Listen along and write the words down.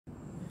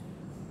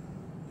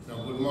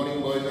Now, good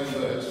morning, boys and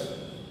girls.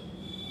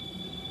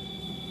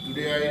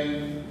 Today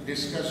I'll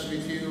discuss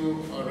with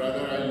you, or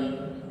rather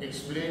I'll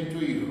explain to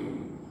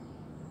you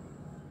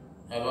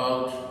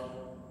about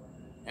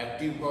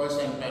active voice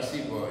and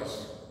passive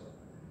voice.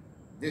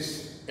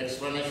 This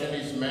explanation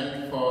is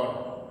meant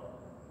for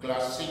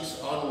class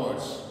 6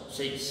 onwards,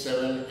 6,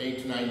 7,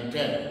 8, 9,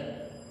 10.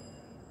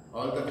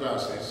 All the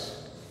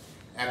classes,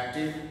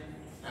 active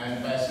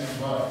and passive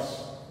voice.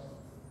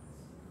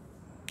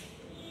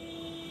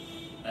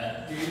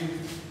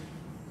 Active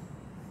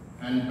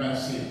and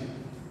passive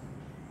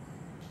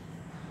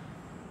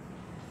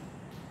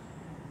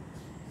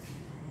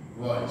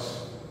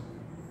voice.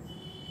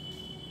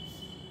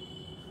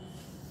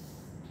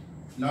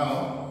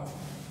 Now,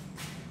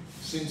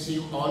 since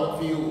all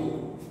of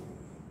you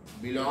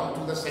belong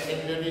to the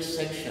secondary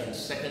sections,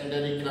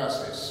 secondary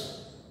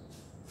classes,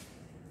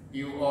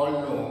 you all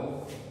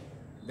know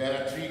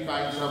there are three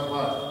kinds of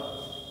verb.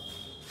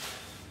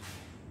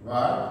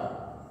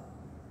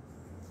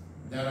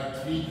 There are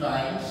three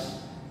kinds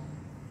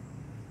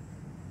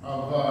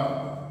of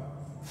verb.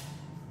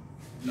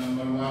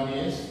 Number one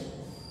is,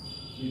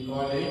 we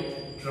call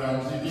it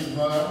transitive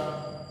verb.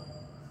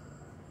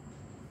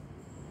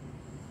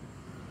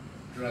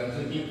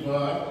 Transitive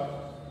verb.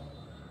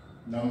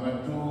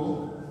 Number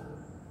two,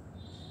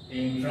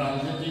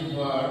 intransitive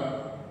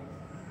verb.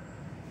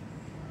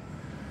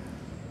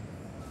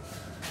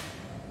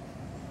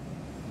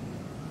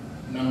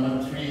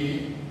 Number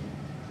three,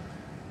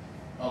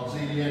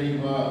 auxiliary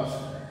verbs.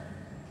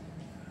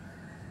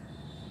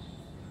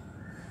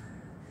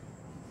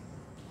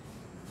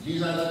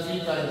 These are the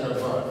three kinds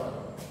of verb: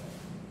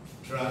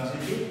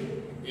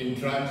 transitive,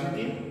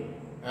 intransitive,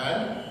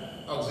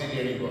 and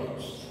auxiliary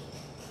verbs.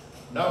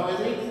 Now, when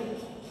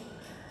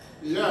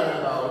we learn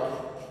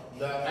about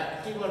the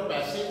active or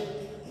passive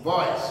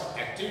voice,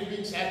 active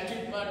means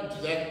active part, it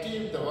is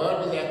active, the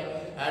verb is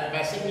active, and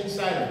passive means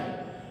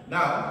silent.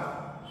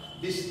 Now,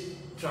 this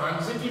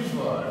transitive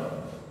verb,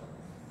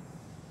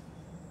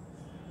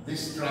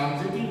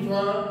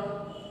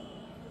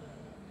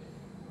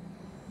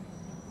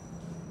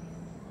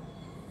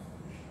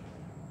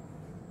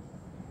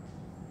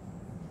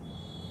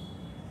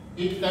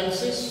 it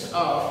consists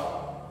of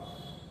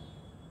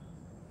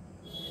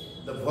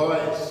the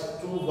voice,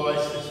 two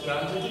voices.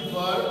 Transitive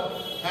verb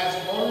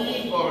has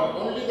only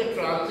the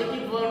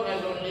transitive verb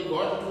has only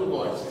got two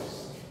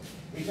voices.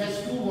 It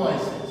has two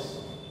voices.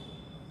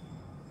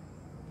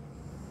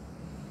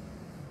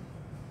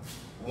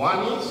 One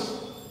is,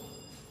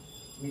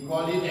 we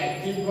call it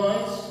active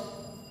voice,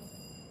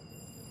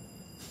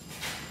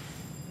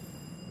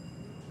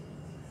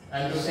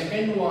 and the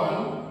second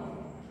one,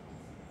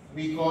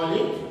 we call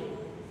it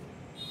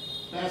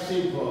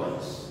passive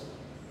voice.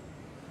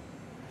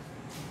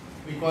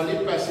 We call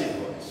it passive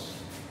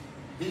voice.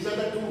 These are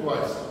the two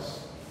voices.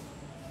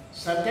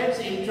 Sometimes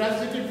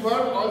intransitive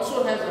verb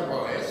also has a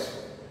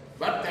voice,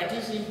 but that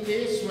is in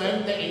case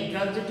when the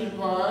intransitive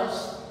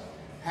voice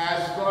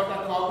has got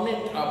a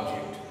cognate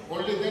object.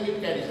 Only then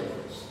it carries a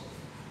voice.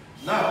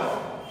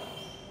 Now,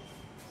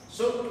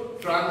 so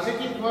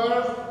transitive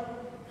verb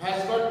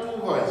has got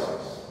two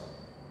voices,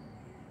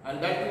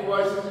 and that two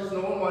voices is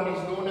known. One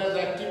is known as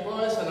active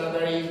voice,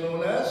 another is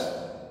known as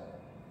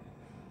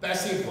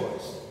passive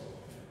voice.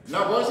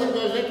 Now, boys and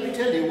girls, let me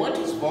tell you what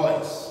is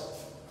voice.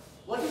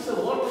 What is the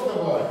word of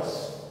the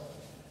voice?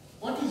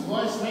 What is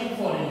voice meant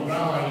for in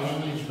grammar, in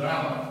English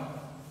grammar?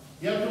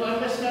 You have to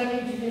understand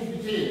it in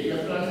detail. You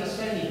have to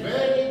understand it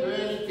very,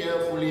 very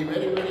carefully,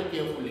 very, very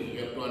carefully. You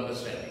have to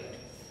understand it.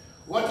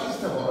 What is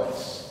the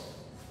voice?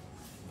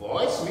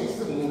 Voice means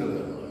the mood of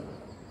the word.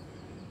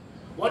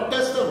 What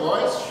does the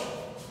voice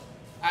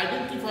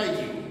identify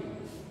you,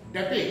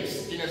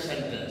 depicts in a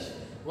sentence?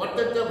 What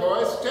does the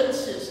voice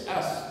tells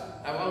us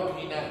about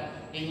in an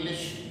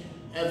English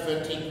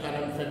emphatic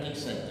and emphatic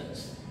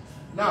sentence?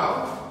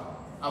 Now,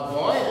 a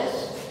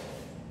voice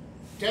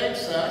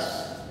tells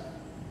us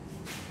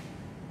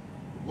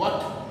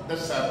what the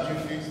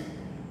subject is,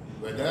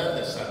 whether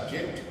the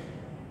subject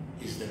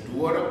is the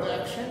doer of the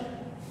action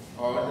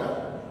or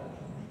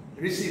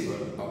the receiver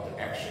of the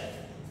action.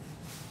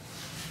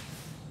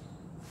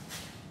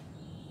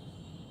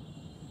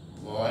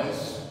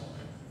 Voice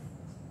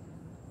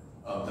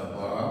of the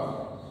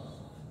verb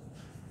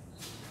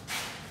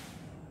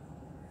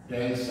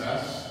tells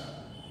us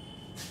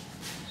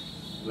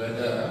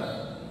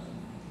whether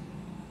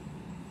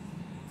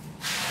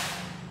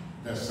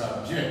the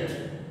subject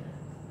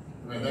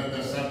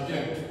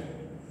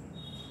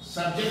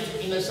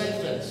in a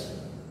sentence,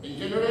 in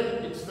general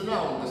it's the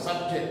noun, the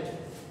subject,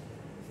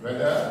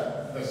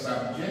 whether the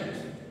subject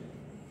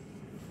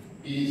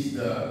is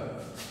the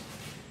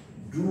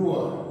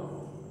doer,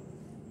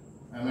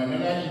 I'm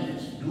underlining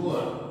this,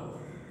 doer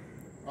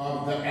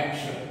of the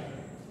action.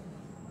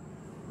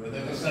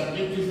 Whether the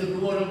subject is the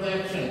doer of the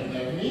action,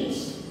 that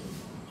means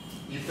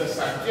if the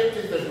subject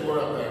is the doer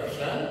of the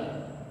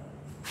action,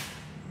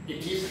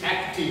 it is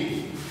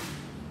active.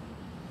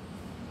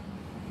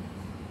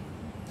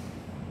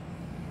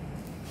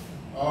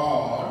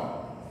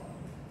 Or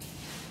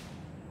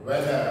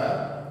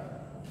whether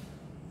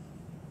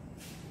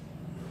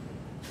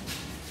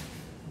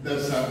the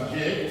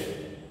subject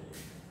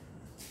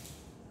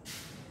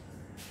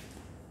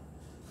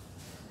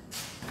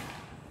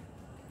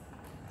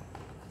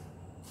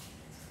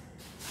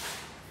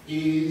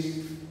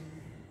is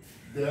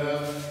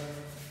the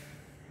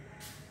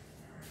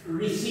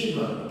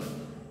receiver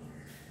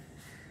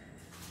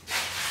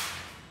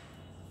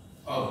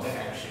of the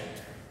action.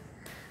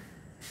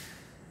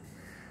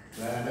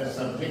 Where the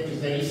subject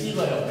is the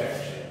receiver of the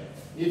action.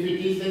 If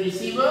it is the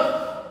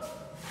receiver,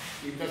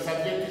 if the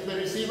subject is the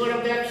receiver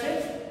of the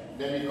action,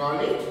 then we call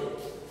it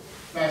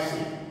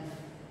passive.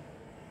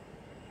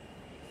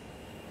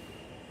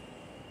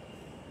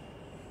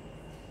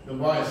 The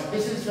voice,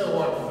 this is the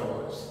word for the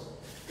voice.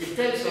 It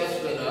tells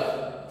us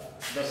whether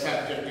the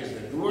subject is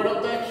the doer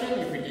of the action.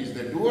 If it is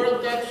the doer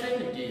of the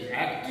action, it is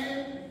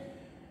active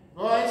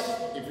voice.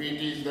 If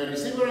it is the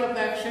receiver of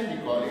the action,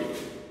 we call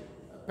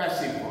it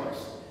passive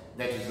voice.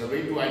 That is the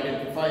way to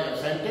identify a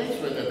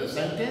sentence, whether the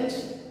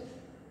sentence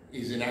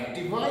is in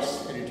active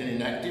voice, written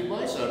in active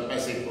voice or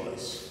passive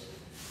voice.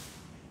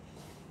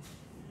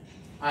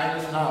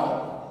 And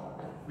now,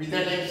 with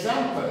an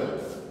example,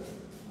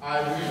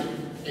 I will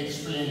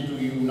explain to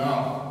you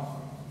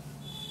now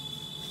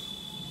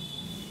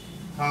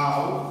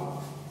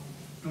how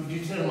to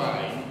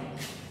determine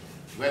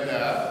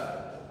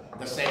whether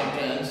the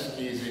sentence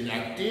is in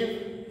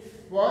active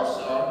voice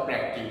or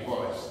passive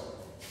voice.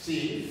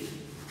 See,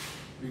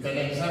 with an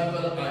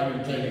example I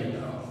will tell you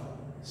now.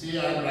 See,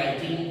 I am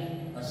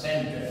writing a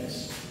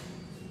sentence.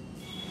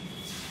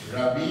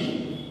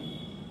 Ravi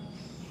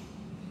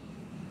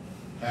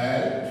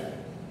helped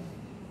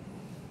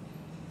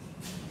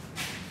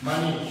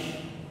Manish.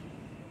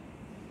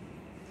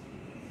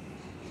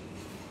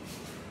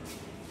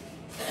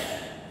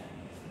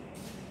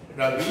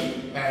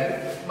 Ravi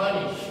helped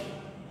Manish.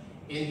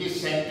 In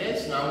this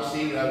sentence, now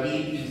see,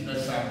 Ravi is the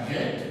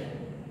subject.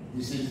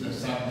 This is the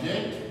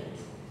subject.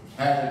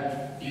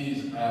 Help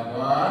is a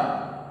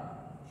verb.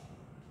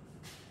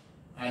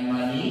 And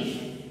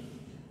Manish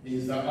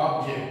is the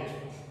object.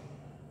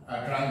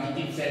 A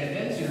transitive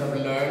sentence you have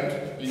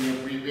learned in your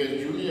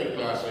previous junior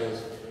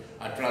classes.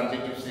 A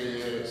transitive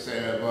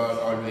verb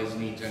always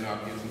needs an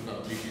object to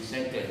complete the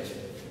sentence.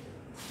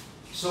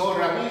 So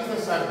Ravi is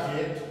the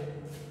subject.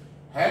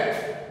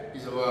 Help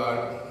is a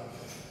verb.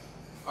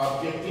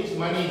 Object is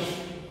Manish.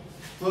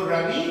 So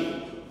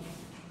Ravi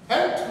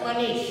helped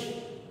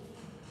Manish.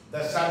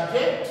 The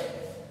subject,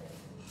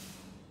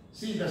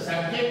 see, the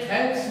subject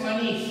helps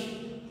Manish.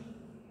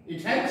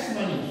 It helps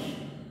Manish.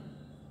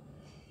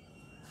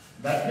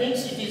 That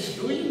means it is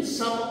doing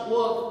some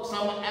work,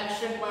 some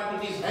action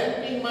part. It is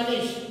helping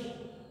Manish.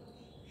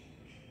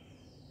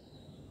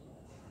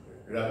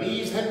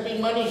 Ravi is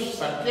helping Manish.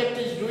 Subject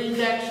is doing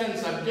the action.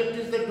 Subject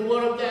is the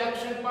doer of the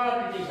action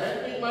part. It is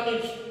helping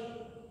Manish.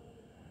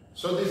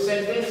 So this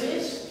sentence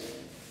is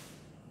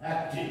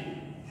active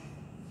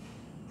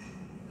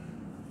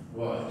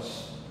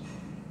voice.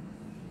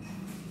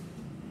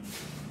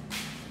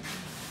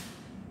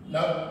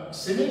 Now,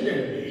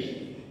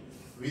 similarly,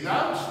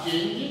 without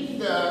changing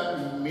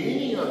the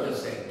meaning of the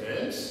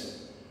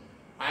sentence,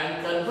 I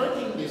am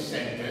converting this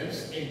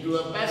sentence into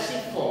a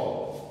passive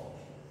form.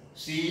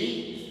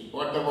 See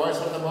what the voice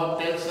of the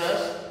verb tells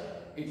us?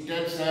 It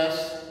tells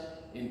us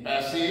in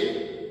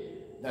passive,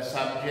 the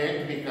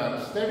subject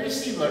becomes the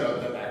receiver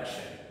of the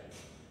action.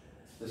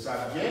 The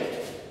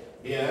subject,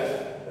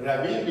 here,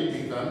 Ravi will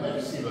become the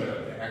receiver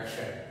of the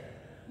action.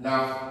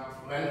 Now,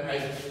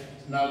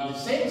 now the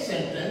same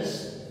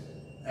sentence,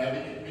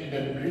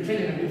 written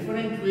in a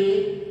different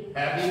way,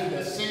 having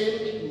the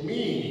same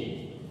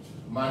meaning.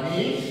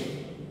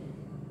 Manish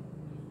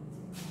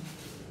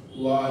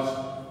was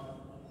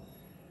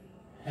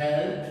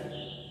helped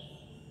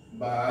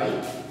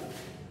by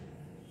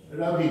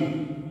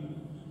Ravi.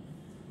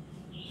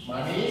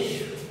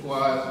 Manish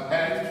was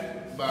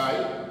helped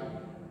by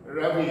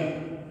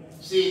Ravi.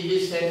 See, in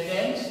this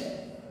sentence,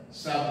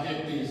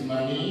 subject is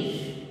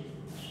Manish,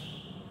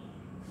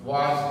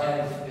 was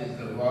helped is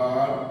the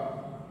verb,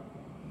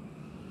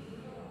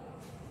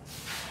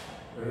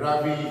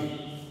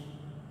 Ravi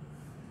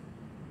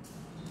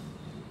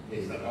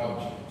is the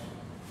object.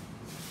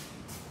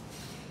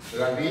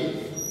 Ravi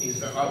is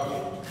the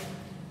object.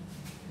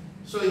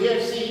 So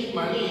here see,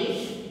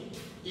 Manish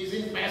is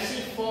in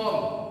passive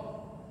form.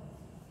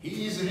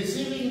 He is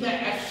receiving the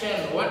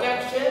action. What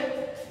action?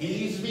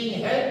 He is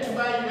being helped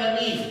by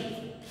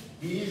Ravi.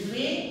 He is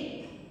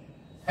being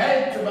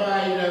helped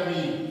by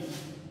Ravi.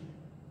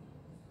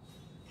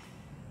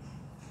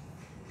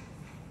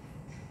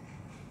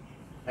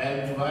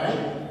 Helped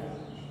by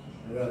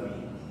Ravi.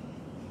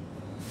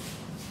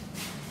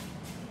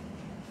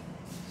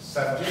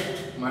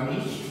 Subject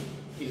Manish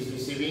is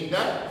receiving the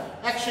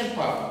action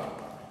part.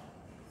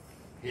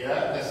 Here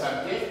the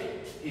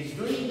subject is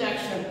doing the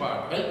action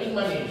part, helping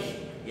Manish.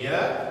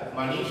 Here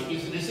Manish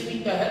is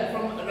receiving the help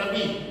from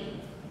Ravi.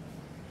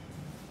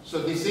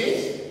 So this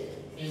is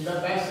in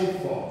the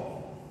passive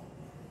form.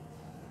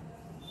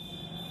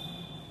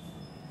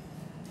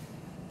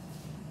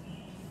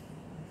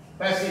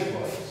 Passive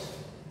voice.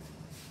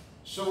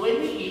 So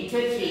when we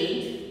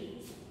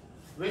interchange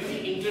when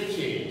we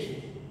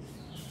interchange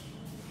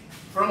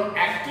from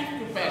active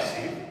to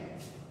passive,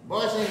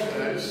 boys and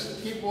girls,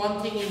 keep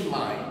one thing in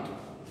mind.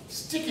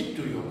 Stick it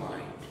to your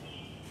mind.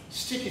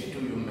 Stick it to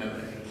your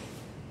memory.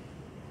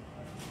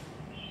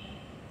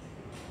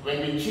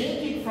 When we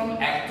change it from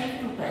active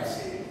to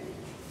passive,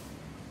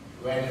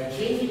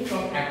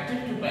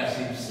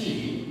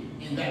 see,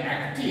 in the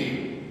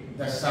active,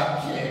 the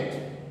subject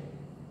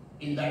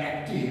in the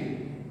active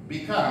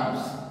becomes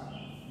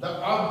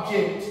the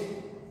object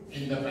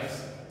in the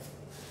passive.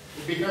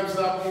 It becomes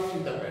the object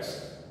in the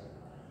passive.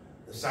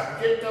 The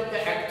subject of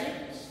the active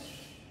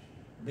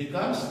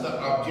becomes the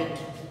object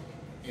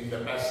in the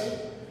passive,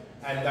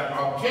 and the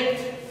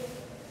object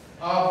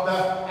of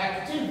the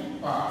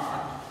active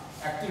part,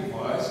 active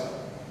voice,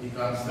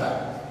 becomes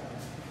the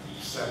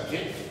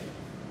subject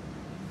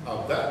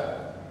of the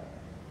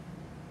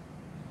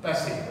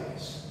passive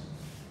voice.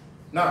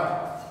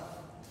 Now,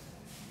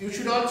 you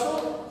should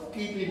also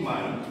keep in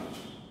mind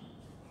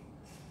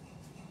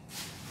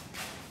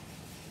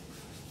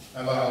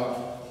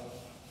about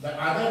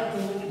the other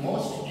two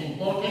most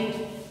important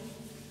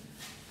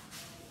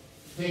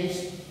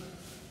things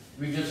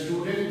which a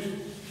student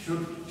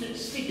should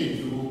stick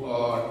into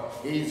or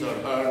his or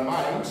her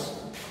minds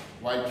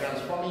while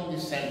transforming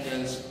this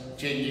sentence,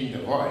 changing the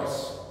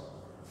voice.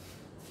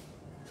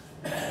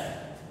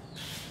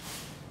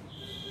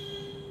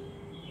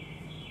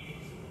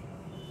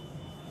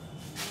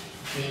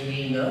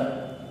 Changing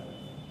the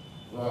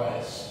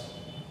voice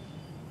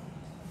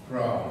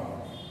from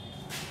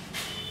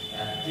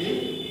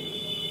active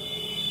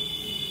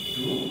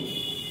to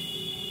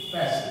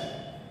passive.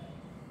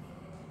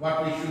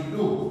 What we should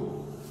do,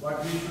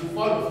 what we should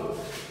follow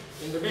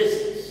in the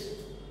basics.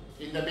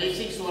 In the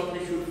basics, what we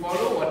should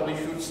follow, what we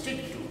should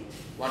stick to,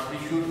 what we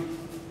should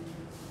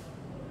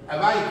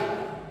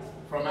avoid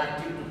from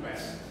active to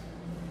passive.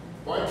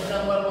 Point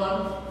number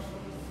one,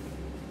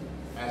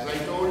 as I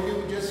told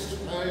you just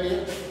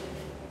earlier,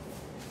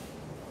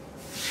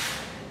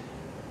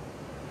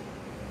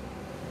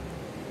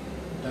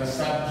 the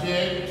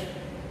subject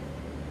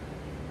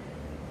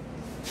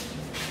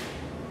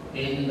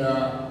in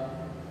the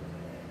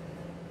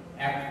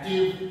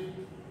active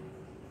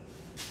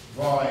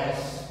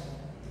voice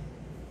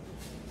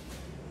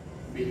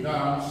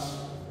becomes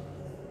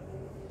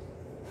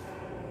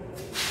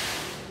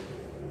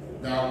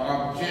the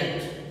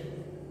object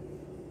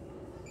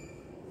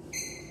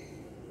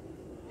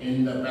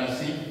in the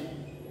passive,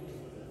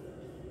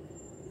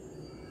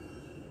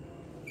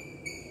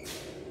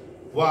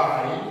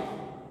 while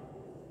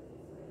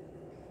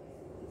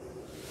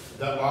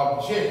the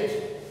object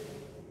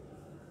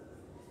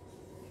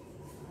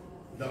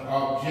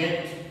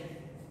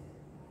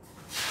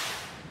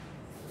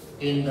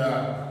in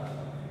the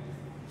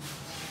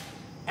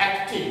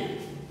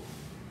active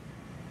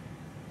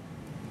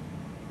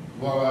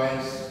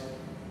voice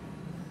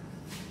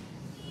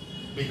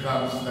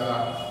becomes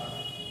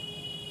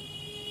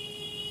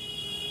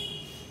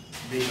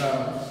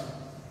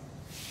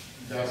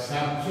the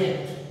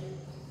subject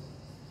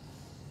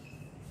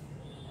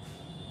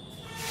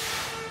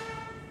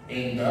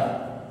in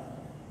the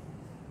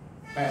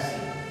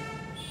passive.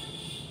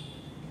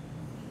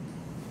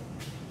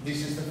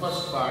 This is the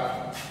first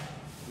part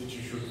which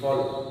you should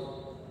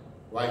follow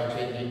while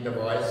changing the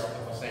voice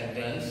of a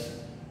sentence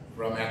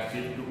from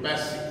active to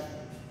passive.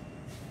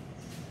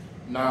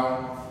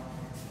 Now,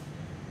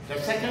 the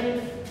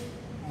second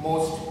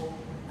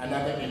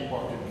another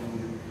important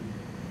rule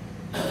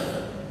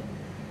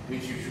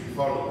which you should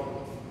follow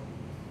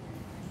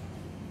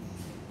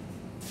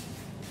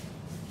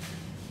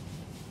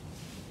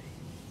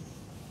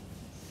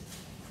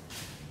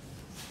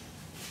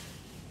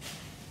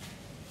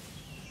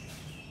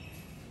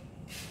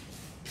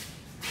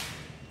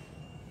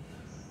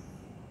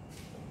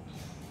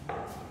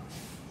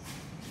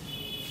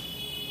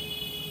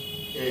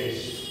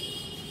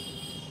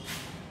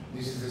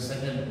this is the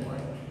second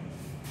point.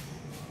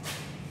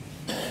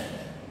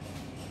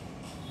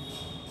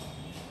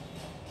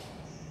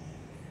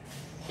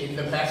 In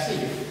the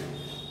passive,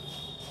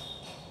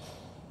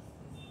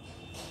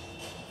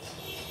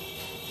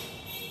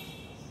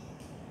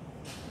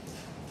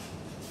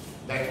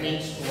 that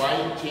means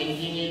while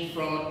changing it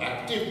from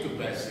active to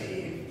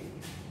passive,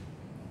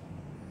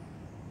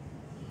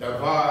 the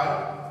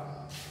verb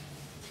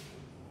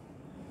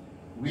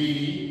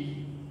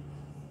we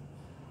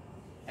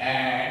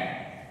add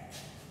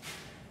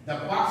the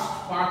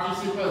past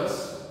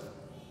participles.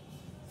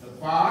 The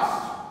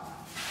past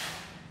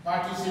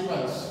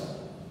participles.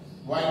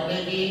 While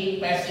making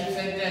passive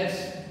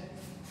sentence,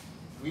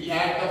 we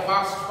add the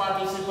past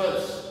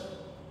participles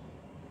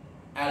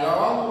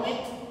along with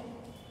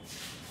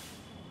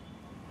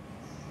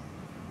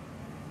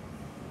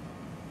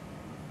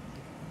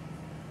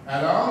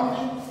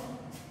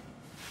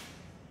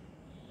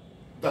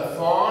the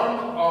form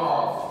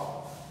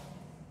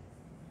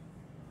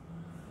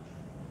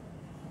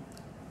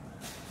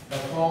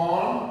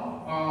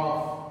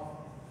of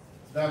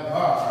the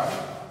verb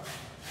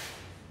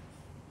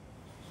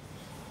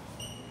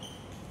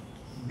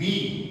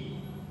be.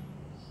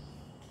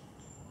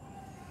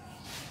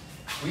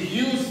 we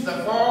use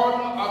the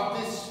form of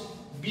this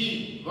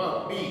be,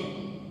 verb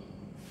be.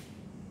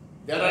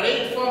 There are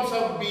 8 forms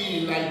of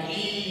be, like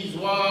is,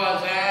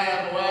 was,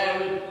 am,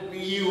 were. We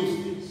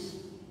use this.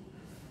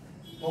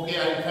 Okay,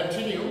 I will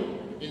continue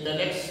in the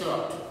next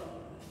slot.